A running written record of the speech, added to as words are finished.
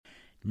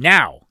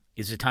Now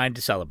is the time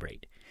to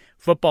celebrate.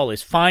 Football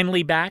is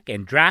finally back,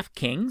 and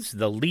DraftKings,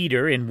 the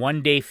leader in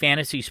one-day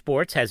fantasy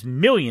sports, has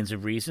millions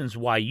of reasons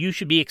why you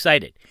should be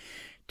excited.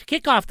 To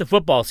kick off the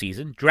football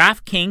season,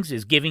 DraftKings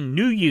is giving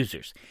new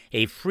users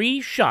a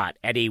free shot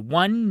at a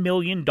 $1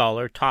 million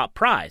top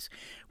prize,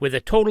 with a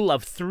total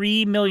of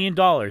 $3 million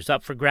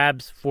up for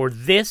grabs for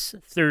this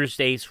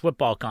Thursday's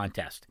football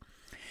contest.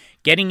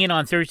 Getting in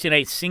on Thursday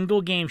night's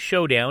single-game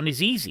showdown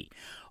is easy.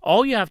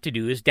 All you have to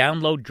do is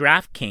download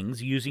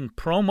DraftKings using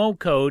promo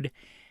code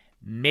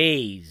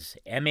MAYS,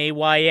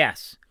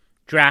 M-A-Y-S.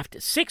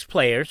 Draft 6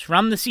 players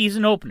from the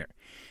season opener.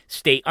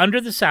 Stay under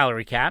the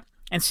salary cap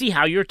and see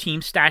how your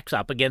team stacks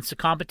up against the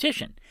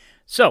competition.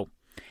 So,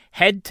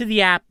 head to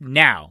the app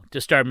now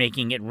to start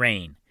making it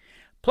rain.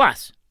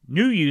 Plus,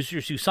 new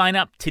users who sign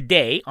up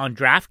today on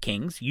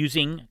DraftKings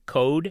using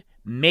code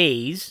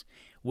MAYS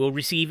will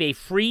receive a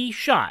free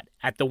shot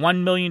at the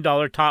 $1 million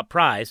top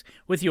prize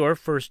with your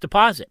first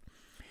deposit.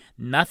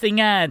 Nothing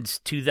adds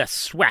to the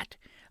sweat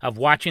of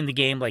watching the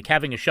game like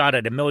having a shot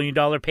at $1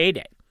 million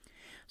payday.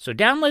 So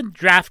download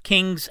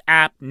DraftKings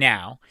app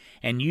now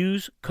and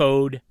use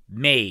code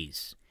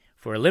MAYS.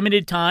 For a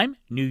limited time,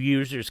 new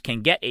users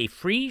can get a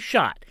free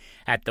shot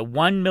at the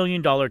 $1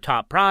 million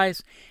top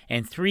prize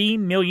and $3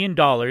 million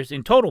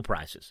in total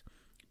prizes.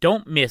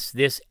 Don't miss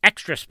this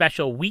extra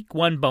special Week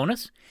 1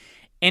 bonus.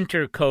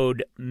 Enter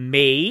code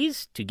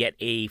MAYS to get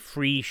a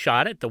free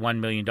shot at the $1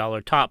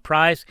 million top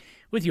prize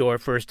with your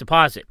first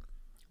deposit.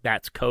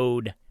 That's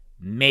code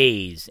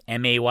MAYS,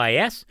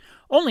 M-A-Y-S,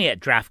 only at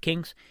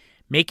DraftKings.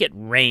 Make it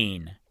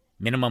rain.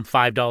 Minimum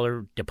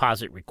 $5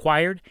 deposit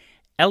required.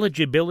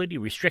 Eligibility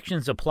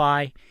restrictions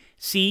apply.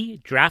 See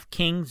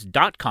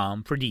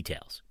DraftKings.com for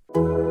details.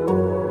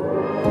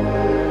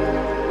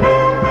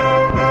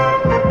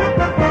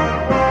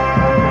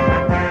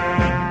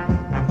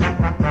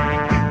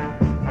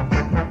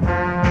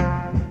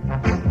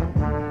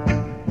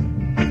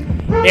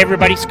 Hey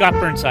everybody, Scott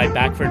Burnside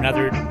back for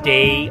another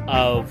day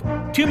of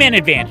Two-Man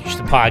Advantage,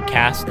 the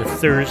podcast, the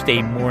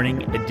Thursday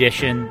morning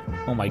edition.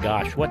 Oh my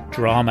gosh, what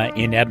drama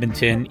in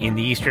Edmonton in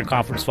the Eastern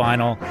Conference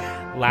Final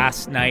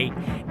last night.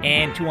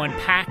 And to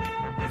unpack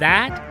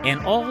that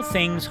and all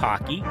things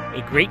hockey,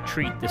 a great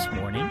treat this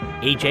morning,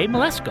 AJ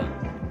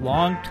Malesko,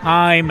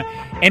 longtime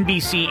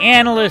NBC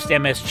analyst,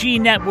 MSG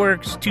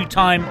Networks,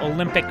 two-time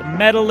Olympic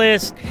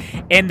medalist.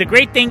 And the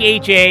great thing,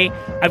 AJ,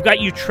 I've got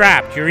you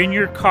trapped. You're in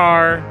your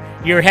car.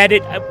 You're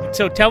headed,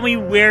 so tell me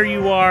where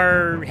you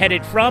are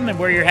headed from and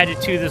where you're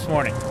headed to this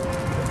morning.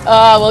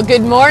 Well,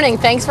 good morning.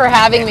 Thanks for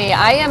having me.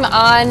 I am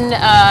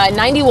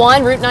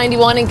on Route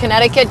 91 in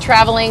Connecticut,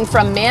 traveling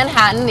from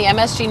Manhattan, the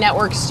MSG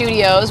Network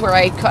studios, where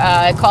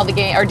I called the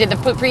game, or did the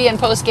pre and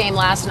post game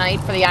last night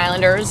for the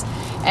Islanders.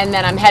 And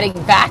then I'm heading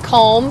back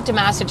home to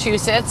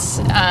Massachusetts,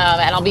 and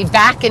I'll be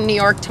back in New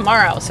York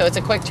tomorrow. So it's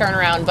a quick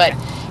turnaround, but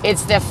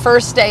it's the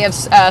first day of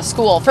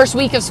school, first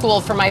week of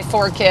school for my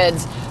 4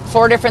 kids.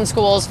 4 different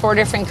schools, 4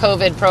 different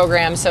COVID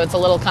programs, so it's a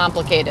little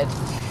complicated.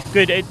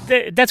 Good.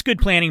 That's good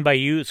planning by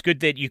you. It's good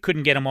that you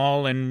couldn't get them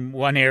all in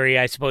one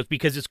area, I suppose,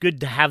 because it's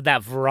good to have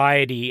that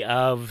variety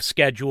of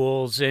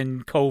schedules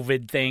and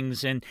COVID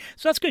things. And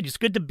so that's good. It's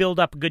good to build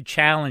up a good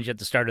challenge at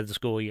the start of the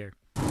school year.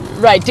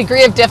 Right.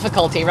 Degree of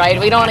difficulty, right?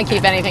 We don't want to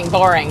keep anything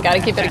boring. Got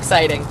to keep it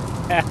exciting.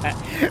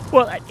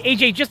 Well,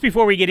 AJ, just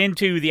before we get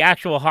into the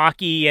actual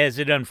hockey as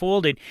it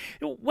unfolded,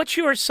 what's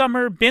your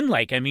summer been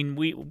like? I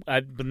mean,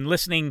 I've been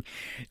listening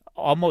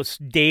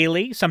almost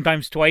daily,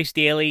 sometimes twice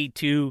daily,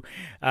 to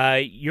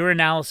your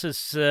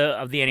analysis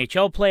of the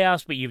NHL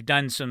playoffs, but you've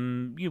done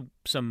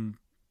some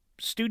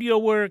studio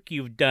work,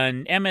 you've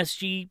done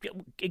MSG.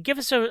 Give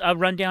us a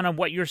rundown on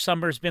what your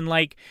summer's been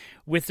like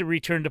with the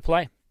return to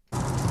play.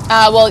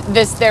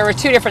 There were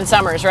 2 different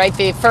summers, right?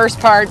 The first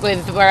part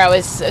with where I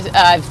was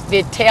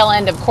the tail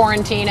end of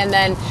quarantine, and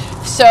then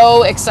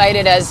so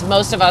excited as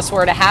most of us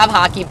were to have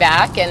hockey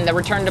back and the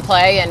return to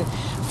play, and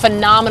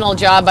phenomenal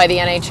job by the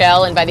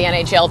NHL and by the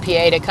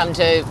NHLPA to come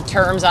to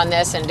terms on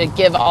this and to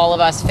give all of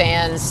us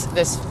fans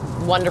this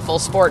wonderful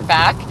sport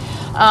back.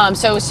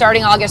 So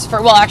starting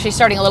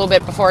starting a little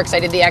bit before, because I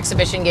did the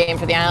exhibition game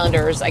for the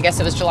Islanders, I guess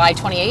it was July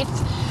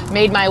 28th.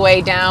 Made my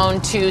way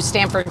down to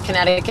Stamford,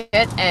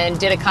 Connecticut, and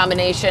did a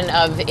combination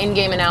of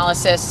in-game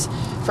analysis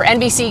for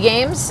NBC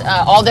games,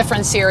 all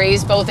different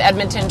series, both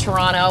Edmonton,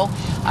 Toronto.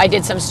 I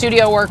did some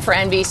studio work for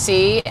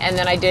NBC, and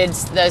then I did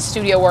the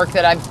studio work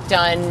that I've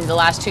done the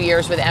last 2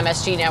 years with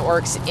MSG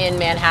Networks in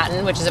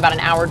Manhattan, which is about an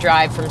hour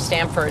drive from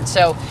Stamford.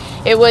 So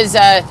it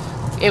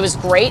was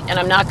great, and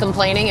I'm not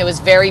complaining. It was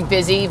very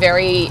busy,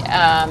 very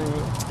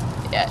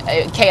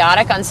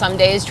chaotic on some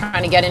days,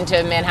 trying to get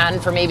into Manhattan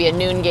for maybe a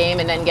noon game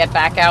and then get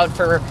back out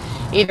for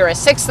either a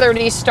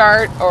 6:30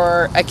 start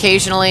or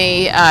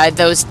occasionally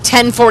those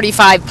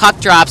 10:45 puck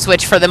drops,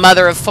 which for the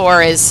mother of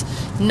 4 is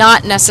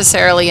not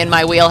necessarily in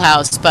my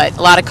wheelhouse, but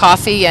a lot of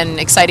coffee and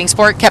exciting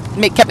sport kept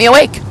me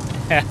awake.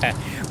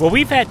 Well,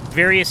 we've had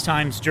various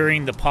times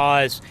during the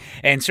pause,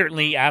 and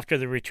certainly after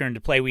the return to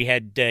play, we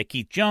had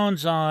Keith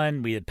Jones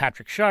on, we had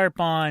Patrick Sharp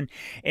on,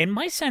 and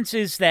my sense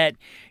is that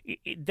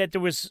there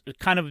was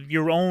kind of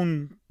your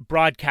own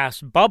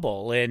broadcast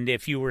bubble, and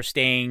if you were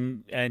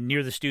staying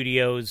near the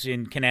studios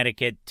in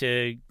Connecticut,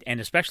 and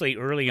especially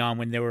early on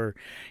when there were,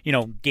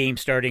 games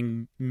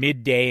starting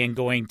midday and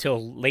going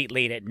till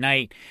late at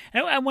night,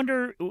 I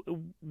wonder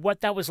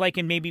what that was like,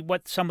 and maybe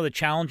what some of the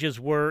challenges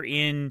were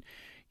in,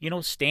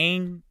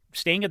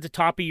 staying at the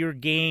top of your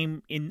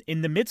game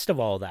in the midst of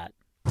all that.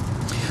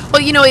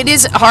 Well, it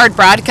is hard.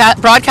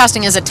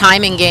 Broadcasting is a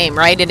timing game,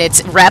 right? And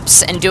it's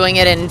reps and doing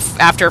it. And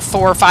after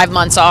 4 or 5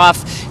 months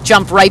off,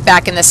 jump right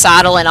back in the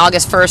saddle. And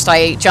August 1st,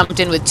 I jumped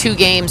in with 2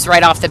 games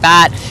right off the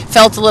bat.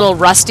 Felt a little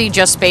rusty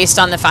just based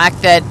on the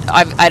fact that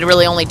I'd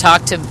really only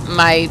talked to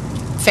my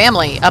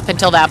family up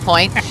until that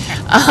point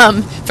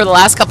for the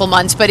last couple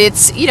months. But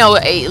it's,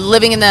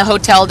 living in the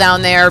hotel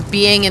down there,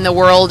 being in the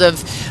world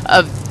of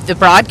the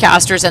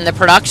broadcasters and the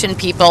production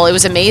people, it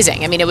was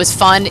amazing. I mean, it was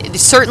fun. It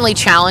was certainly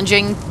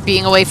challenging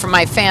being away from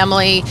my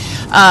family,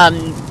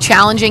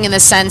 challenging in the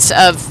sense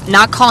of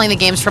not calling the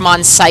games from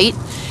on site.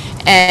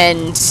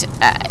 And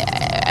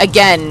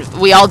again,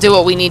 we all do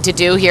what we need to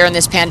do here in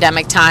this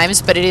pandemic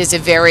times, but it is a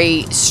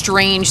very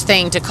strange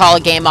thing to call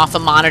a game off a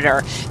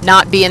monitor,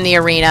 not be in the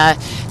arena,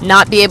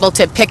 not be able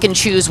to pick and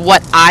choose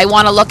what I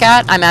want to look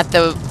at. I'm at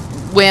the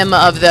whim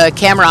of the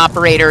camera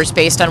operators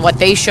based on what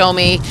they show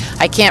me.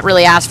 I can't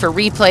really ask for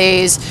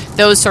replays,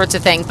 those sorts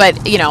of things. But,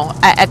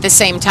 at the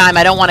same time,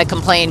 I don't want to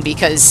complain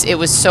because it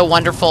was so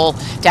wonderful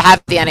to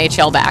have the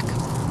NHL back.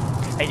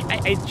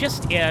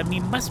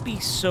 It must be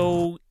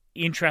so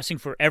interesting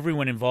for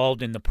everyone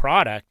involved in the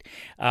product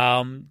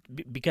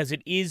because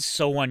it is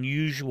so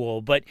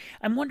unusual. But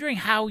I'm wondering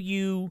how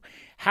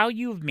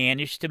you've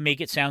managed to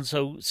make it sound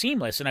so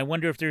seamless. And I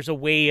wonder if there's a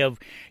way of,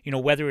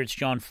 whether it's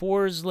John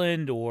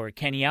Forsland or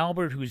Kenny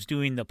Albert who's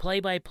doing the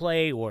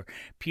play-by-play, or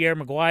Pierre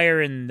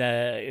Maguire and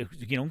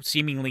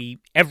seemingly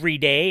every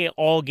day,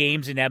 all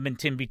games in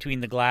Edmonton between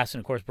the glass, and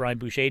of course Brian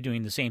Boucher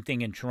doing the same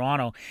thing in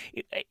Toronto.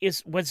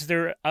 Was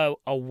there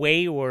a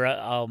way or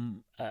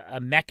a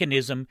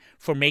mechanism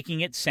for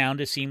making it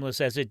sound as seamless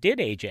as it did,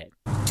 AJ?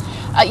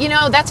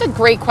 That's a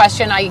great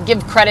question. I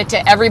give credit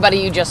to everybody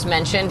you just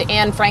mentioned,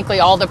 and frankly,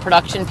 all the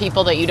production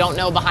people that you don't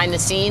know behind the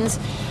scenes.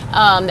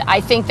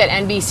 I think that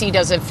NBC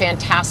does a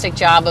fantastic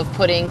job of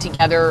putting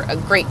together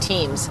great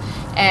teams.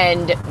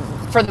 And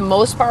for the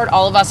most part,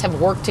 all of us have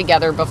worked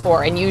together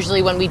before. And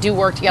usually when we do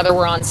work together,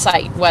 we're on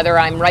site, whether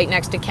I'm right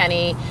next to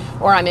Kenny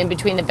or I'm in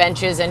between the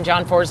benches and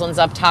John Forsland's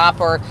up top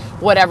or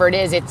whatever it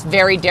is. It's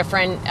very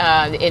different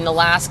in the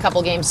last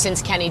couple games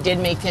since Kenny did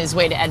make his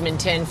way to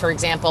Edmonton, for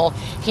example.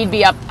 He'd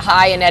be up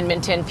high in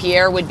Edmonton.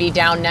 Pierre would be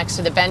down next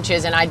to the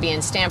benches and I'd be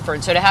in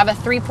Stamford. So to have a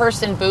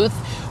 3-person booth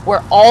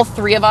where all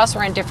 3 of us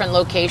are in different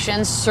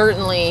locations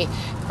certainly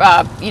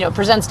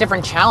presents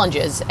different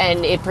challenges,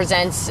 and it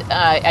presents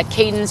a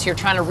cadence. You're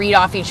trying to read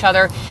off each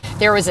other.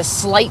 There was a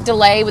slight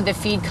delay with the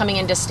feed coming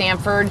into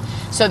Stamford,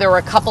 so there were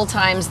a couple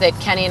times that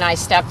Kenny and I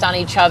stepped on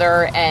each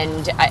other,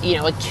 and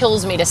it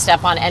kills me to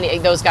step on any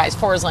of those guys,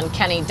 Forsland,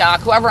 Kenny, Doc,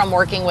 whoever I'm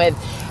working with,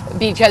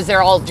 because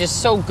they're all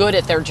just so good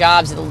at their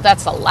jobs.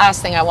 That's the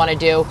last thing I want to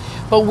do.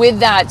 But with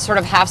that sort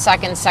of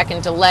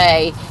second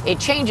delay, it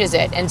changes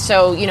it. And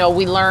so,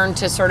 we learned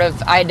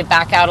to I had to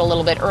back out a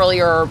little bit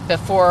earlier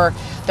before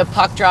the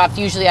puck dropped.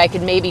 Usually I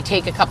could maybe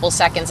take a couple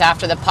seconds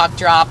after the puck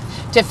drop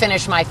to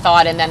finish my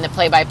thought, and then the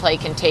play-by-play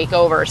can take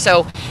over.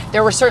 So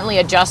there were certainly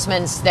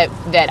adjustments that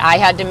I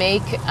had to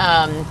make.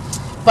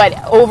 But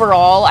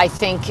overall, I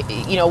think,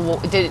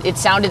 it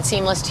sounded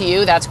seamless to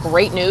you. That's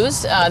great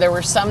news. There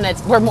were some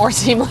that were more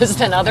seamless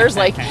than others,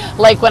 like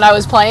when I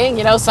was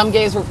playing. Some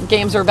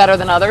games were better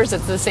than others.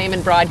 It's the same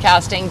in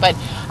broadcasting. But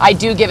I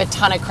do give a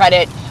ton of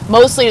credit,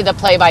 mostly to the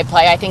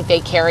play-by-play. I think they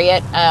carry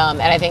it.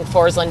 And I think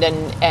Forsland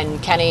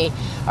and Kenny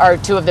are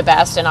 2 of the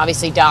best, and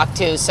obviously Doc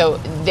too. So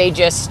they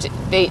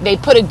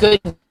put a good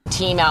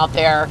team out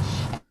there,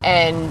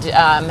 and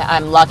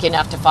I'm lucky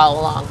enough to follow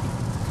along.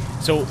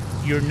 So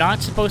you're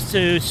not supposed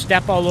to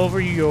step all over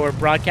your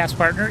broadcast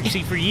partner. You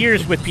see, for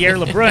years with Pierre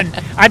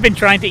LeBrun, I've been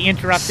trying to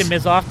interrupt him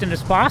as often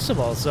as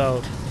possible.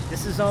 So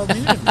this is all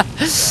new to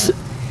me. So,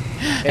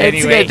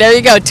 anyway, there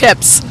you go,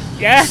 tips.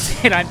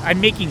 Yes, and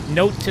I'm making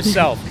note to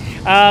self.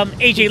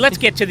 AJ, let's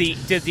get to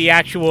the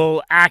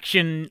actual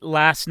action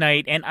last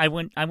night. And I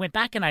went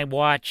back and I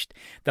watched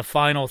the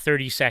final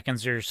 30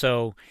 seconds or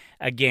so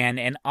again.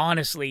 And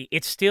honestly,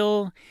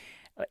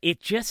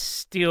 it just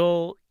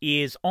still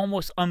is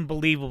almost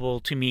unbelievable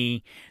to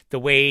me the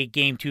way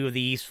Game 2 of the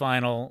East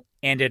Final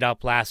ended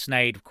up last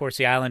night. Of course,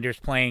 the Islanders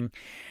playing,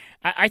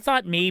 I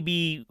thought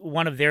maybe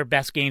one of their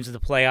best games of the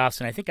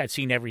playoffs, and I think I've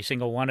seen every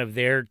single one of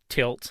their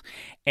tilts,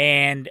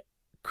 and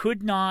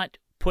could not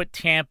put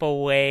Tampa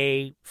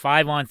away.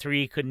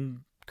 5-on-3,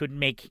 couldn't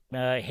make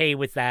hay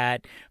with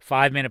that.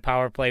 5-minute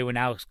power play when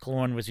Alex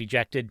Killorn was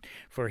ejected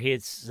for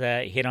his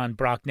hit on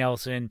Brock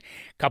Nelson.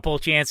 Couple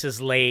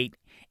chances late.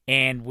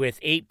 And with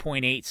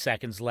 8.8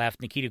 seconds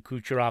left, Nikita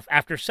Kucherov,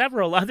 after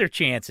several other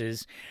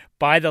chances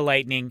by the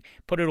Lightning,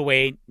 put it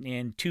away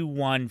in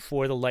 2-1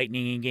 for the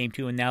Lightning in Game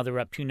 2, and now they're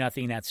up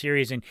 2-0 in that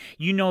series. And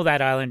you know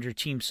that Islander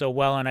team so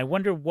well, and I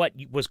wonder what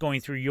was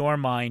going through your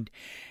mind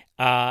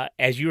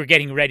as you were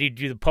getting ready to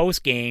do the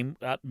post game.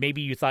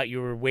 Maybe you thought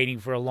you were waiting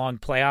for a long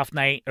playoff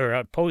night or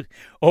a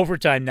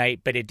overtime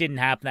night, but it didn't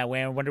happen that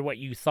way. I wonder what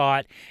you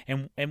thought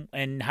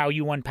and how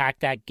you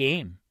unpacked that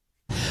game.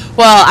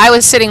 Well, I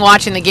was sitting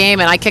watching the game,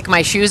 and I kicked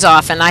my shoes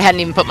off, and I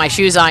hadn't even put my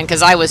shoes on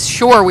because I was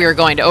sure we were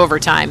going to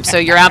overtime. So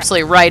you're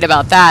absolutely right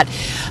about that.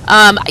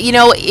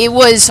 It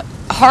was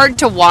hard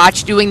to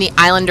watch doing the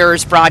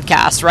Islanders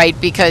broadcast, right?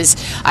 Because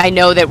I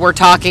know that we're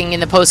talking in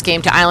the post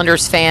game to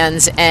Islanders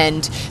fans,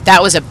 and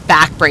that was a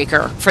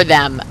backbreaker for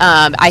them.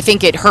 I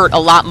think it hurt a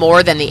lot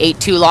more than the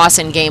 8-2 loss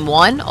in Game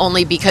 1,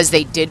 only because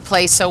they did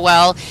play so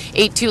well.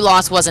 8-2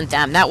 loss wasn't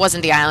them. That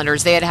wasn't the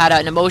Islanders. They had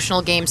an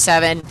emotional Game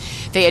 7.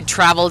 They had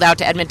traveled out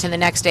to Edmonton the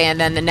next day, and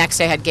then the next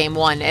day had Game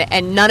 1.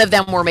 And none of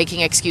them were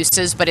making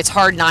excuses, but it's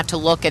hard not to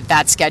look at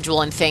that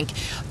schedule and think,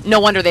 no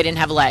wonder they didn't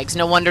have legs.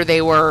 No wonder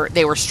they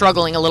were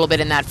struggling a little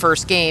bit in that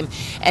first game.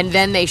 And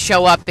then they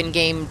show up in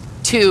Game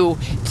 2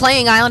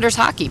 playing Islanders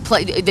hockey,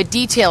 the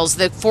details,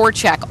 the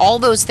forecheck, all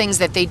those things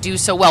that they do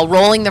so well,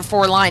 rolling their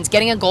four lines,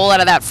 getting a goal out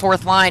of that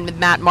fourth line with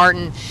Matt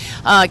Martin,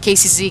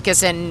 Casey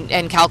Zizekas,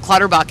 and Cal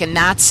Clutterbuck, and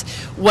that's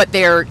what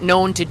they're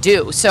known to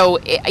do. So,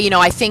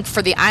 I think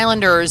for the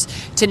Islanders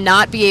to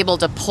not be able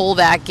to pull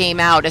that game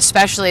out,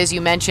 especially as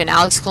you mentioned,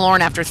 Alex Killorn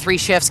after 3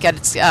 shifts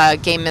gets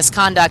game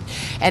misconduct,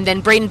 and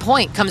then Braden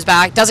Point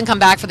doesn't come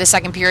back for the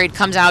second period,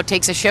 comes out,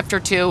 takes a shift or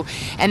two,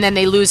 and then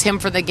they lose him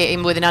for the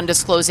game with an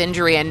undisclosed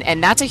injury,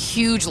 and that's a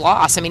huge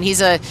loss. I mean,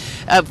 he's a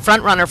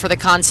front runner for the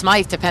Conn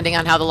Smythe, depending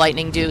on how the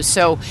Lightning do.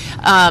 So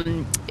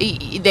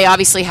they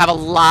obviously have a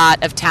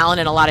lot of talent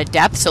and a lot of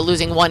depth, so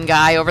losing one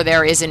guy over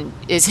there isn't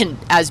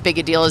as big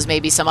a deal as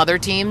maybe some other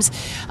teams.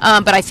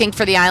 But I think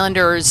for the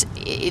Islanders,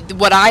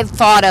 what I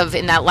thought of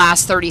in that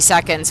last 30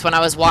 seconds when I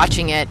was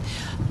watching it,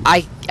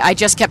 I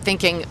just kept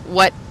thinking,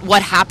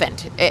 what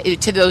happened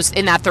to those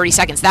in that 30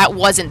 seconds? That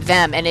wasn't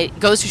them, and it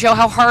goes to show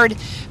how hard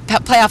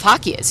playoff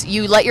hockey is.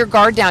 You let your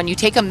guard down, you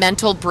take a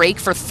mental break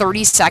for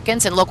 30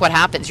 seconds, and look what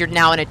happens. You're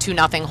now in a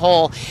 2-0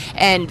 hole,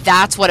 and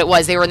that's what it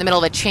was. They were in the middle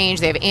of a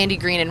change. They have Andy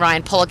Green and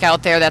Ryan Pulock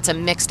out there. That's a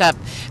mixed up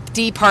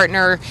D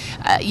partner.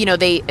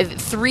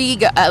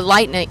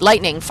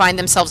 Lightning find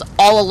themselves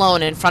all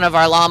alone in front of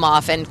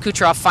Varlamov, and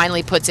Kucherov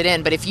finally puts it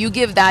in. But if you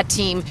give that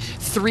team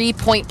 3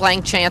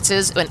 point-blank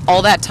chances and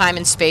all that time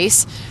and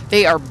space,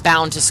 they are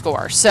bound to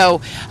score.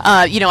 So,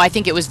 I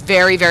think it was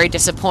very, very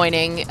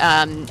disappointing.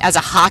 As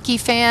a hockey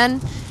fan,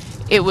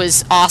 it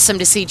was awesome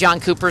to see John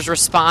Cooper's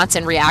response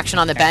and reaction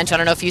on the bench. I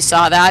don't know if you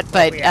saw that,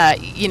 but,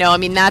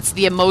 that's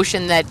the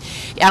emotion that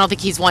I don't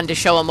think he's one to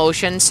show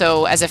emotion.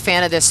 So as a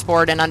fan of this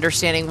sport and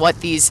understanding what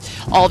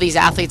all these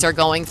athletes are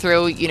going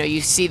through,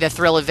 you see the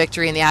thrill of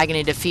victory and the agony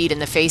of defeat in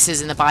the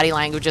faces and the body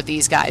language of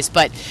these guys.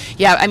 But,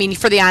 yeah, I mean,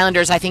 for the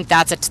Islanders, I think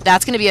that's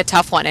going to be a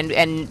tough one.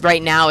 And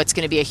right now it's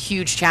going to be a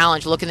huge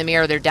challenge. Look in the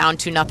mirror, they're down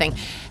 2-0.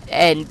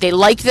 And they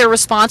liked their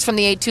response from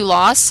the 8-2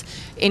 loss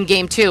in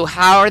Game 2.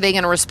 How are they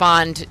going to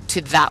respond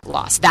to that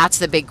loss? That's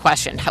the big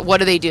question. What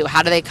do they do?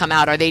 How do they come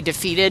out? Are they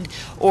defeated,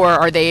 or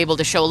are they able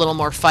to show a little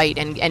more fight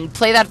and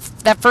play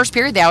that first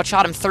period? They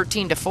outshot them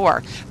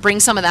 13-4. Bring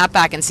some of that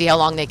back and see how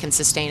long they can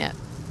sustain it.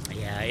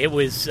 Yeah, it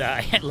was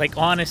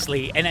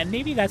honestly, and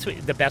maybe that's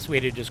the best way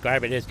to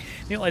describe it is,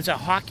 as a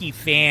hockey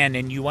fan,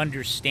 and you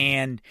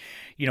understand,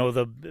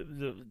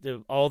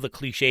 the all the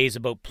cliches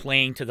about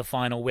playing to the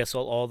final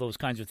whistle, all those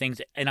kinds of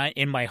things. And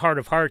in my heart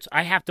of hearts,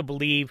 I have to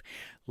believe,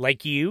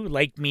 like you,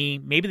 like me,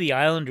 maybe the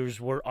Islanders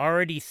were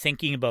already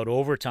thinking about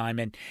overtime,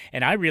 and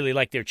I really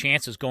like their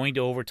chances going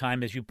to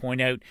overtime, as you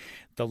point out,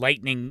 the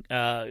Lightning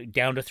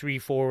down to 3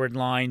 forward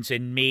lines,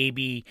 and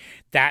maybe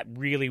that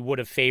really would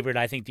have favored,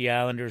 I think, the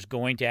Islanders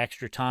going to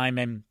extra time,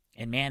 and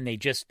man,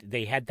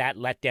 they had that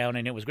letdown,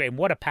 and it was great. And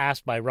what a pass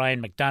by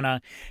Ryan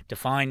McDonough to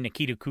find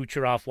Nikita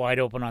Kucherov wide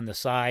open on the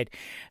side.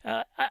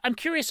 I'm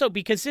curious, though,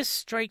 because this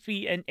strikes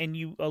me, and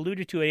you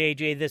alluded to it,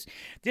 AJ,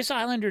 this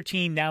Islander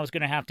team now is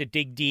going to have to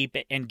dig deep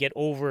and get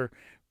over,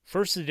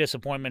 first, the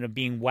disappointment of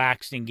being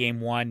waxed in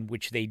Game 1,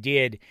 which they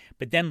did,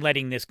 but then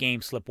letting this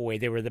game slip away.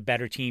 They were the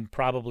better team,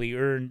 probably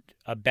earned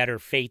a better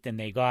fate than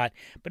they got.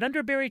 But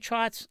under Barry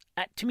Trotz,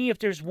 to me, if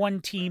there's one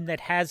team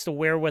that has the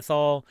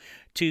wherewithal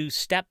to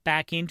step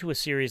back into a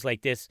series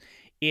like this,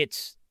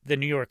 it's the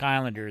New York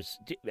Islanders.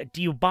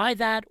 Do you buy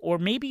that? Or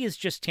maybe is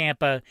just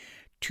Tampa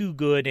too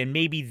good, and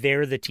maybe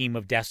they're the team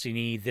of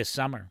destiny this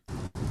summer?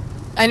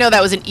 I know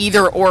that was an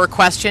either-or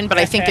question, but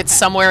I think it's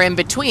somewhere in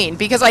between,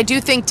 because I do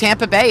think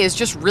Tampa Bay is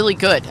just really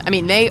good. I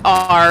mean, they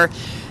are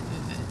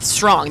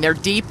strong. They're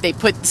deep. They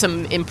put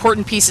some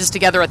important pieces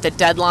together at the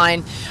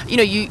deadline.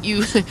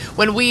 You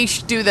when we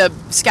do the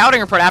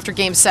scouting report after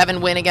Game 7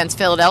 win against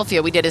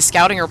Philadelphia, we did a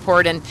scouting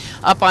report, and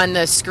up on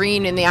the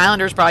screen in the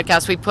Islanders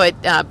broadcast, we put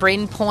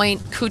Braden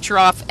Point,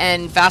 Kucherov,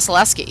 and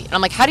Vasilevsky. And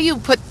I'm like, how do you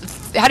put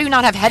do you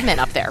not have Hedman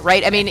up there,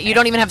 right? I mean, you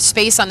don't even have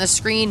space on the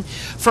screen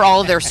for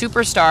all of their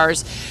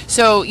superstars.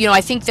 So,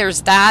 I think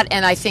there's that,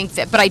 and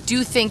but I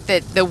do think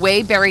that the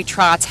way Barry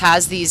Trotz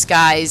has these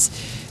guys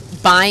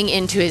buying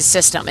into his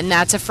system, and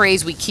that's a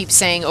phrase we keep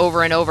saying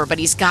over and over, but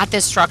he's got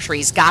this structure,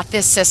 he's got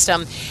this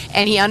system,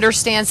 and he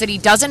understands that he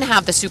doesn't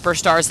have the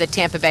superstars that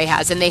Tampa Bay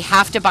has, and they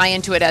have to buy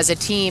into it as a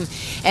team,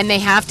 and they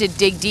have to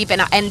dig deep.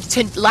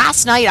 And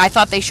last night, I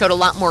thought they showed a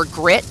lot more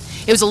grit.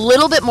 It was a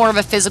little bit more of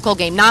a physical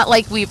game, not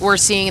like we were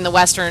seeing in the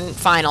Western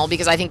Final,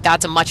 because I think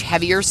that's a much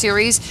heavier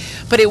series.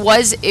 But it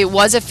was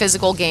a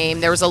physical game.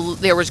 There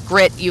was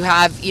grit. You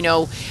have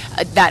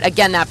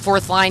that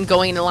fourth line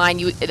going into the line,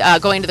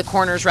 going to the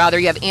corners rather.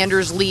 You have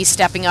Anders Lee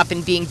stepping up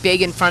and being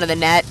big in front of the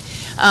net.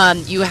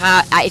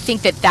 I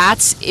think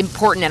that's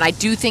important, and I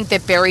do think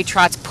that Barry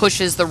Trotz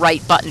pushes the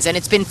right buttons, and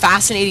it's been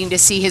fascinating to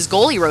see his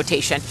goalie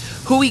rotation,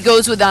 who he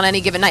goes with on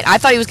any given night. I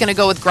thought he was going to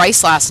go with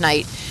Greiss last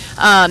night.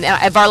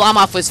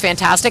 Varlamov was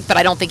fantastic, but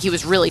I don't think he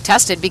was really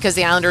tested because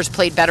the Islanders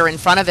played better in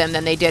front of him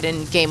than they did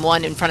in Game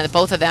 1 in front of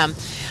both of them.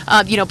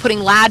 Putting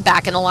Ladd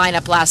back in the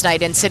lineup last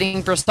night and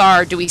sitting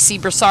Brassard. Do we see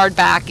Brassard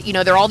back?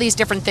 There are all these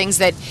different things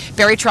that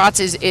Barry Trotz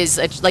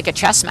is like a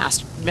chess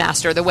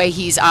master, the way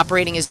he's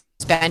operating his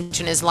bench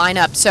and his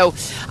lineup. So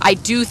I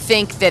do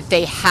think that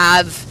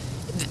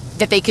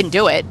they can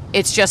do it.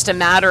 It's just a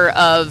matter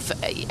of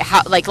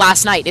how, like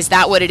last night, is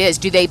that what it is?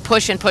 Do they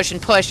push and push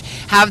and push,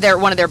 have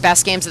one of their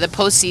best games of the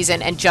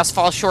postseason and just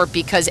fall short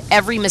because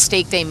every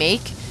mistake they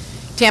make,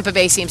 Tampa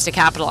Bay seems to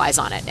capitalize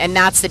on it, and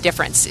that's the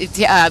difference.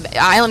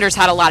 Islanders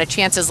had a lot of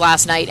chances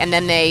last night, and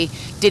then they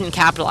didn't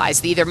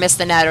capitalize. They either missed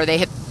the net or they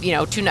hit,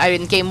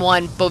 in Game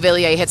 1,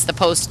 Beauvillier hits the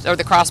post or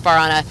the crossbar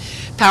on a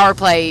power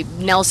play.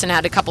 Nelson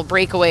had a couple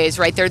breakaways,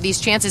 right? There are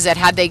these chances that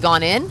had they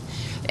gone in,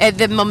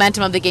 the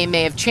momentum of the game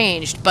may have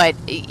changed, but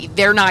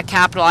they're not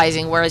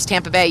capitalizing, whereas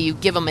Tampa Bay, you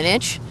give them an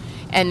inch,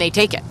 and they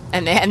take it,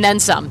 and then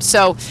some.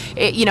 So,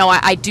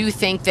 I do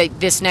think that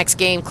this next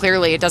game,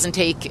 clearly, it doesn't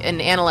take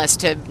an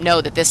analyst to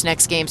know that this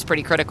next game's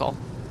pretty critical.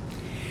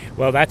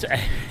 Well, I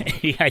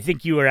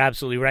think you are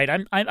absolutely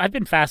right. I've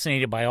been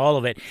fascinated by all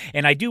of it,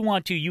 and I do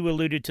want to. You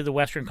alluded to the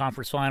Western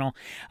Conference Final.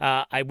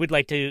 I would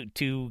like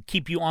to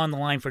keep you on the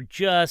line for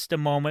just a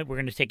moment. We're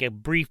going to take a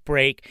brief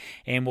break,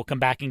 and we'll come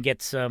back and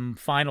get some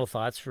final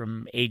thoughts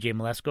from AJ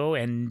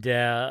Mleczko, and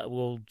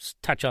we'll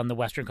touch on the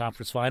Western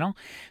Conference Final.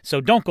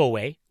 So don't go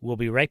away. We'll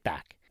be right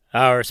back.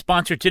 Our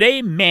sponsor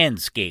today,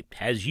 Manscaped,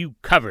 has you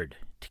covered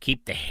to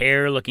keep the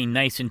hair looking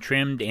nice and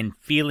trimmed and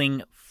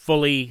feeling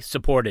fully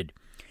supported.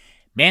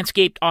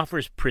 Manscaped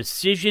offers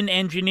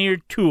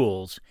precision-engineered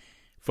tools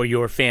for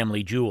your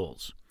family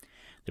jewels.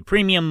 The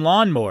premium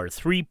Lawnmower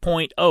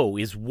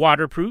 3.0 is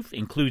waterproof,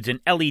 includes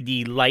an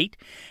LED light,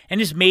 and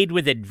is made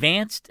with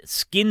advanced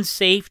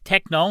skin-safe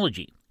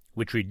technology,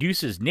 which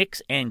reduces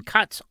nicks and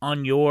cuts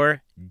on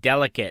your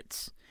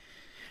delicates.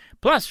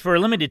 Plus, for a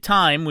limited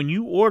time, when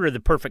you order the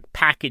Perfect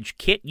Package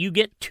Kit, you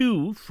get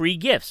 2 free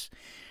gifts: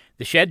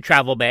 the Shed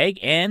Travel Bag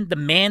and the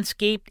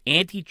Manscaped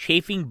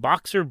Anti-Chafing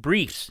Boxer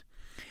Briefs.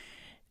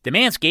 The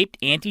Manscaped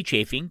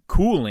Anti-Chafing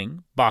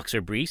Cooling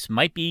Boxer Briefs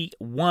might be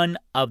one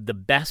of the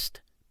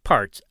best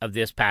parts of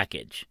this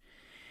package.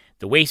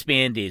 The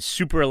waistband is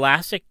super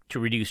elastic to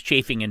reduce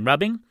chafing and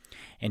rubbing,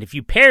 and if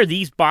you pair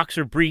these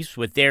boxer briefs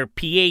with their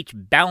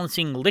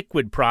pH-balancing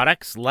liquid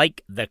products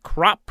like the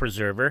Crop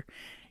Preserver,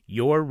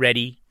 you're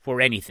ready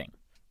for anything.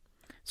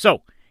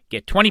 So,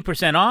 get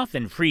 20% off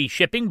and free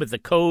shipping with the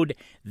code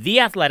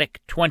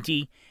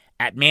THEATHLETIC20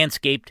 at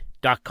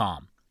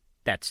manscaped.com.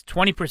 That's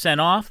 20%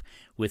 off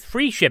with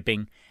free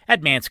shipping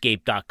at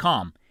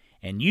manscaped.com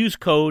and use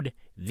code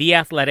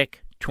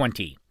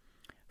THEATHLETIC20.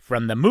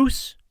 From the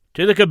moose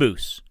to the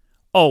caboose,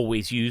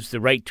 always use the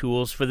right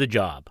tools for the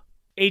job.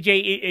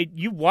 AJ,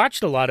 you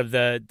watched a lot of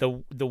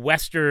the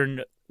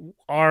Western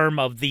arm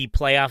of the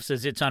playoffs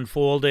as it's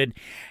unfolded,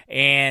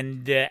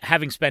 and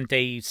having spent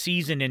a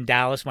season in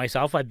Dallas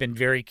myself, I've been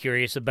very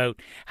curious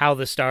about how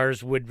the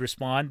Stars would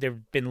respond. There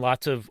have been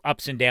lots of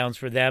ups and downs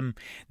for them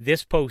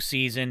this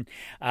postseason,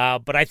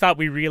 but I thought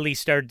we really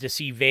started to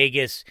see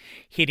Vegas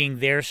hitting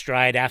their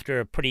stride after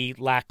a pretty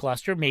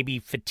lackluster, maybe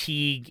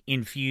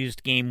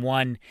fatigue-infused Game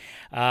 1.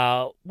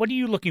 What are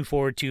you looking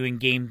forward to in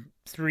Game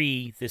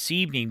 3 this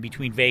evening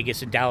between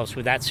Vegas and Dallas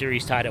with that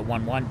series tied at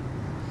 1-1?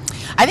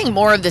 I think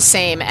more of the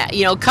same.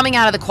 Coming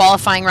out of the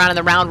qualifying round and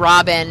the round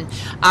robin,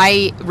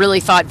 I really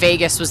thought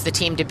Vegas was the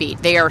team to beat.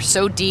 They are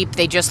so deep.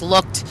 They just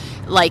looked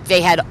like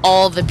they had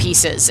all the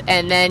pieces.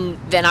 And then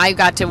I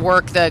got to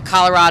work the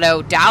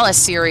Colorado-Dallas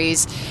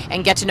series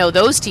and get to know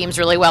those teams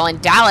really well. And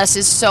Dallas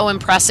is so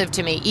impressive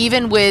to me,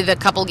 even with a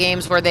couple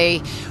games where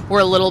they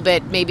were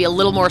maybe a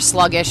little more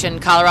sluggish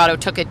and Colorado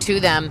took it to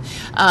them.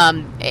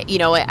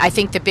 I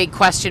think the big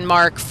question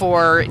mark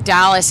for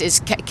Dallas is,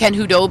 can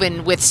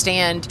Khudobin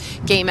withstand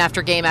game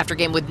after game after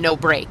game with no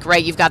break,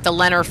 right? You've got the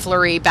Leonard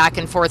Fleury back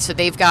and forth, so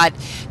they've got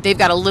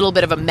a little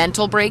bit of a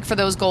mental break for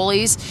those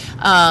goalies.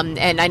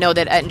 And I know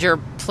that Ettinger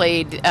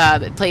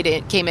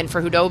came in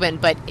for Khudobin,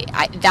 but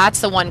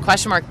that's the one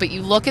question mark. But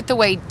you look at the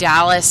way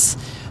Dallas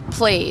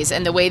plays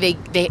and the way they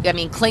I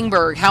mean,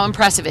 Klingberg, how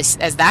impressive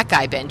has that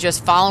guy been?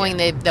 Just following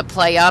the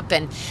play up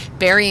and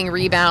burying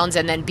rebounds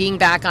and then being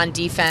back on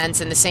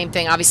defense. And the same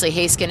thing, obviously,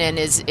 Heiskanen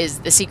is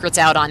the secret's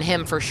out on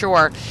him for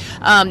sure.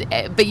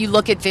 But you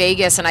look at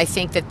Vegas, and I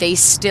think that they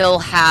still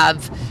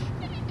have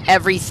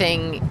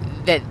everything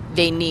that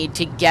they need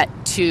to get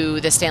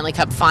to the Stanley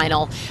Cup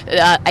final.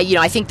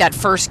 I think that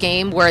first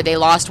game where they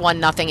lost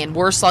 1-0 and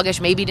were sluggish,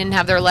 maybe didn't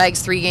have their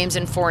legs, 3 games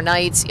in 4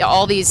 nights,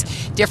 all these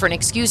different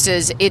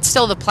excuses, it's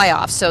still the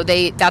playoffs. So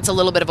that's a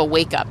little bit of a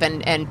wake up,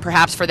 and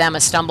perhaps for them a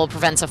stumble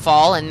prevents a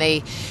fall, and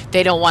they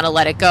don't want to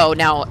let it go.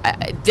 Now,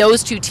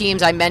 those two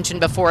teams I mentioned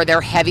before, they're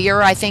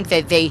heavier. I think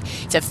that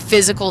it's a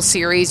physical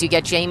series. You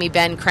get Jamie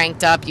Benn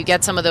cranked up. You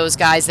get some of those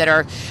guys that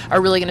are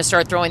really going to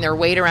start throwing their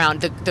weight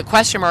around. The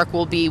question mark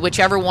will be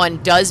whichever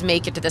one does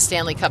make it to the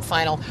Stanley Cup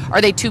final, are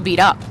they too beat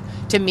up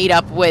to meet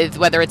up with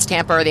whether it's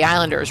Tampa or the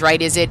Islanders, right?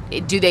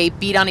 Do they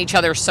beat on each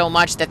other so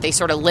much that they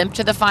sort of limp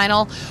to the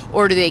final,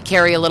 or do they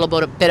carry a little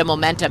bit of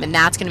momentum? And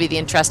that's going to be the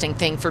interesting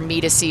thing for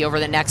me to see over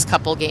the next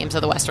couple games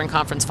of the Western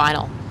Conference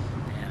final.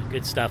 Yeah,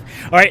 good stuff.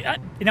 All right,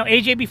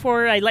 AJ,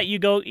 before I let you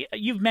go,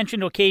 you've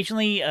mentioned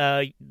occasionally,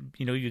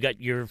 you got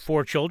your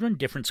 4 children,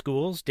 different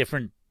schools,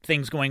 different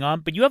things going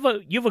on, but you have a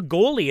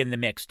goalie in the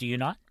mix, do you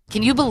not?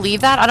 Can you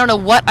believe that? I don't know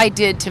what I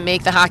did to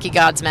make the hockey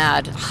gods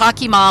mad.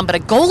 Hockey mom, but a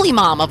goalie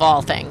mom of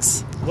all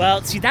things.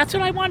 Well, see, that's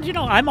what I wanted to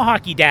know. I'm a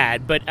hockey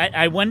dad, but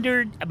I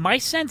wondered, my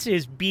sense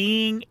is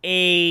being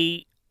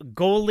a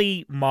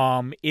goalie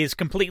mom is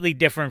completely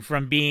different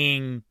from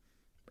being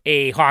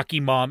a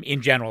hockey mom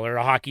in general or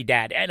a hockey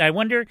dad. And I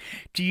wonder,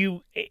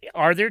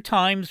 are there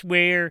times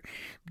where,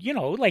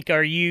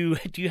 do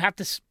you have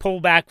to pull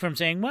back from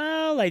saying,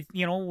 well,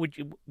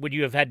 would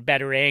you have had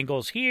better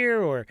angles here,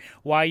 or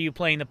why are you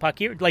playing the puck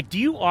here? Like, do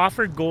you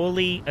offer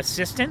goalie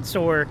assistance,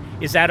 or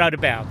is that out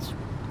of bounds?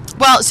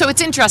 Well, so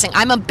it's interesting.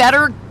 I'm a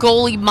better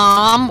goalie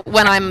mom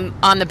when I'm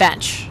on the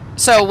bench.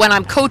 So when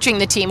I'm coaching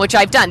the team, which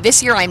I've done,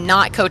 this year I'm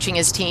not coaching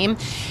his team,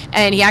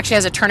 and he actually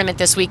has a tournament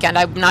this weekend.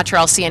 I'm not sure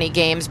I'll see any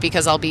games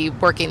because I'll be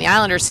working the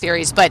Islanders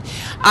series, but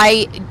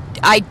I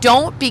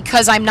don't,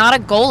 because I'm not a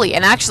goalie.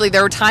 And actually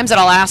there are times that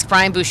I'll ask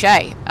Brian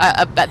Boucher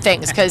about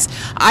things, because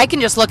I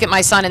can just look at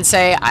my son and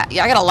say, I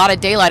got a lot of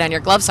daylight on your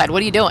glove side.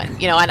 What are you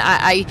doing?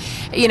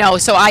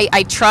 And so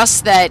I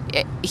trust that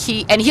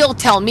he'll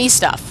tell me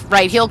stuff,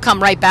 right? He'll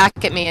come right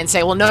back at me and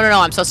say, well, no,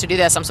 I'm supposed to do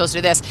this. I'm supposed to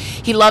do this.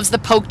 He loves the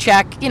poke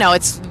check.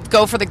 It's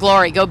go for the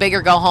glory, go big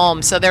or go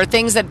home. So there are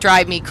things that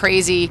drive me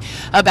crazy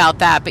about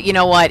that. But you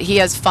know what? He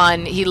has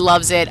fun. He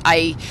loves it.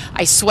 I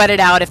sweat it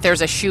out if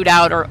there's a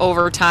shootout or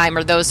overtime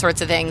or those sorts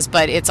of things,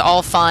 but it's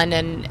all fun.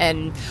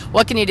 And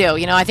what can you do?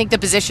 I think the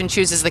position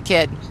chooses the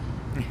kid.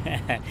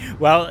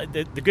 Well,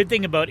 the good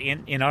thing about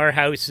in our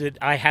house that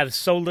I have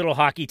so little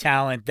hockey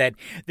talent that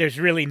there's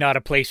really not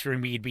a place for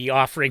me to be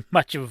offering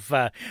much of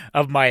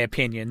my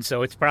opinion.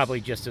 So it's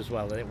probably just as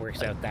well that it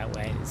works out that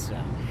way. So,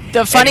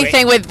 the funny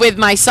thing with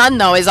my son,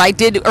 though, is I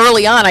did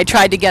early on, I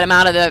tried to get him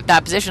out of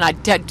that position. I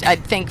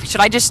think,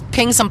 should I just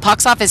ping some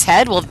pucks off his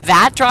head? Will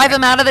that drive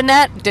him out of the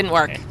net? Didn't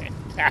work.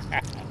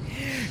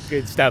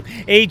 Good stuff.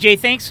 AJ,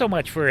 thanks so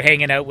much for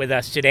hanging out with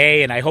us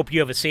today, and I hope you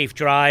have a safe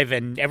drive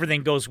and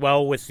everything goes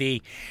well with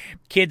the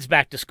kids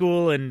back to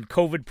school and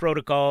COVID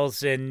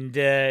protocols, and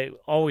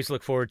always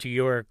look forward to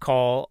your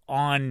call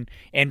on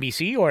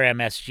NBC or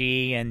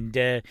MSG, and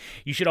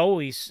you should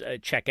always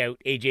check out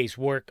AJ's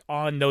work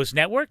on those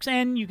networks,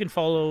 and you can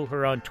follow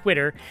her on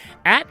Twitter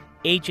at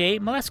AJ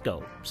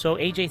Malesko. So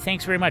AJ,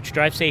 thanks very much.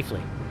 Drive safely.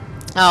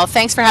 Oh,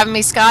 thanks for having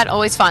me, Scott.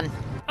 Always fun.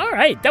 All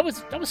right, that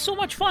was so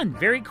much fun.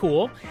 Very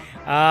cool.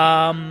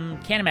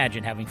 Can't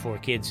imagine having 4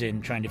 kids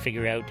and trying to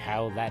figure out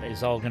how that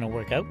is all going to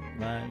work out,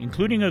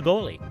 including a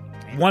goalie.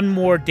 One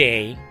more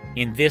day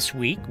in this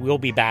week. We'll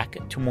be back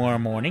tomorrow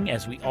morning,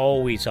 as we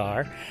always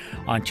are,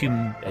 on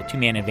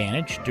Two-Man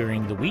Advantage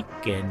during the week.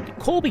 And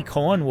Colby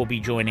Cohen will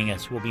be joining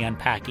us. We'll be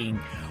unpacking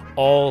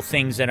all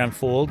things that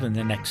unfold in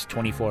the next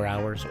 24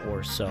 hours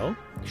or so.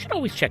 You should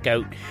always check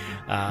out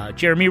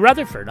Jeremy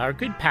Rutherford, our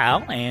good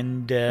pal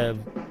and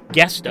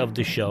guest of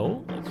the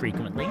show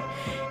frequently,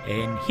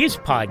 and his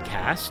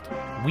podcast,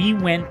 We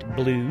Went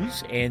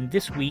Blues. And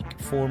this week,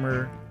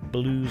 former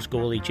Blues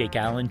goalie Jake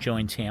Allen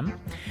joins him.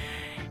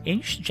 And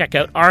you should check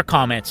out our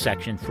comments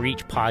section for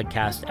each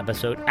podcast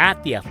episode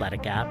at The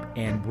Athletic app,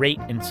 and rate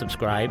and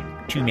subscribe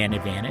Two-Man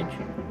Advantage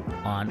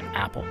on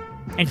Apple.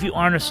 And if you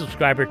aren't a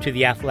subscriber to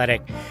The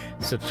Athletic,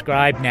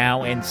 subscribe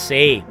now and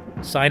save.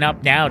 Sign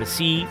up now to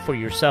see for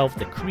yourself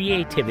the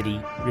creativity,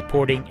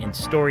 reporting, and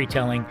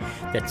storytelling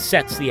that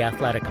sets The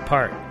Athletic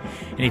apart.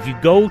 And if you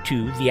go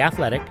to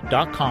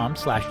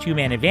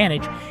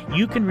theathletic.com/2manadvantage,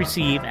 you can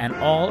receive an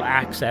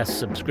all-access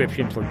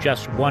subscription for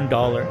just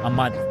 $1 a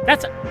month.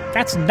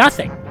 That's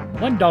nothing.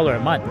 $1 a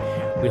month.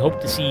 We hope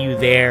to see you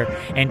there.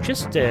 And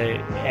just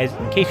as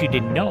in case you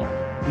didn't know,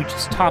 we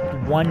just topped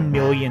 1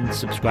 million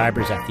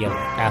subscribers at The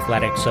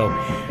Athletic, so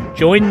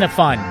join the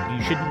fun.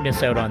 You shouldn't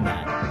miss out on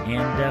that.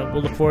 And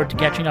we'll look forward to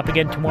catching up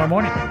again tomorrow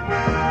morning.